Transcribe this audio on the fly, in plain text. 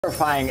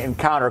Terrifying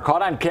encounter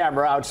caught on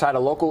camera outside a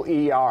local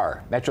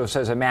ER. Metro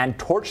says a man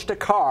torched a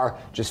car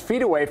just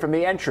feet away from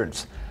the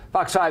entrance.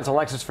 Fox 5's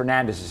Alexis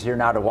Fernandez is here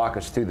now to walk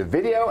us through the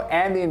video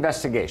and the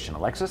investigation.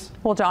 Alexis?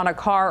 Well, John, a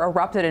car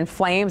erupted in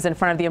flames in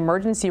front of the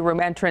emergency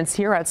room entrance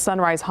here at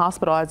Sunrise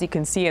Hospital, as you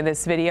can see in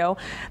this video.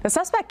 The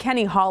suspect,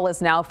 Kenny Hall,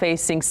 is now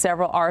facing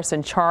several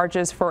arson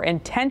charges for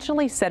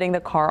intentionally setting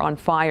the car on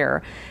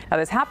fire. Now,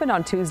 this happened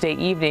on Tuesday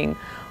evening.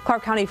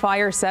 Clark County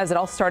Fire says it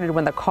all started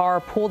when the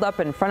car pulled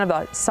up in front of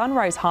the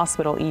Sunrise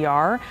Hospital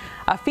ER.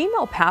 A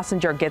female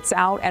passenger gets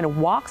out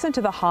and walks into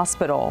the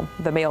hospital.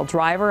 The male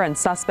driver and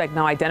suspect,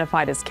 now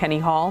identified as Kenny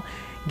Hall,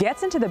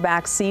 gets into the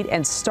back seat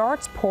and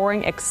starts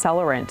pouring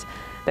accelerant.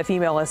 The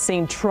female is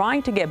seen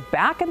trying to get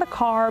back in the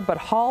car, but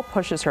Hall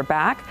pushes her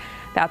back.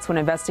 That's when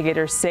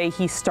investigators say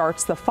he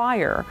starts the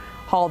fire.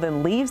 Hall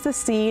then leaves the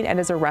scene and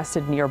is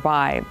arrested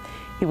nearby.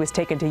 He was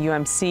taken to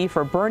UMC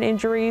for burn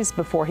injuries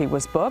before he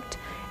was booked,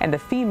 and the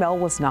female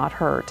was not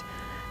hurt.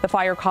 The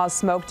fire caused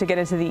smoke to get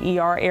into the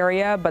ER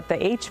area, but the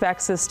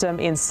HVAC system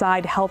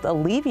inside helped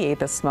alleviate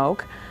the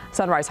smoke.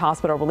 Sunrise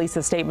Hospital released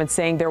a statement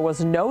saying there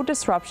was no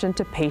disruption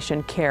to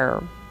patient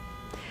care.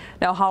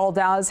 Now, Hall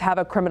does have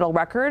a criminal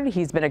record.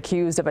 He's been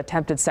accused of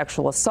attempted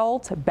sexual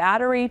assault,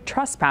 battery,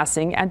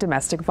 trespassing, and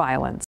domestic violence.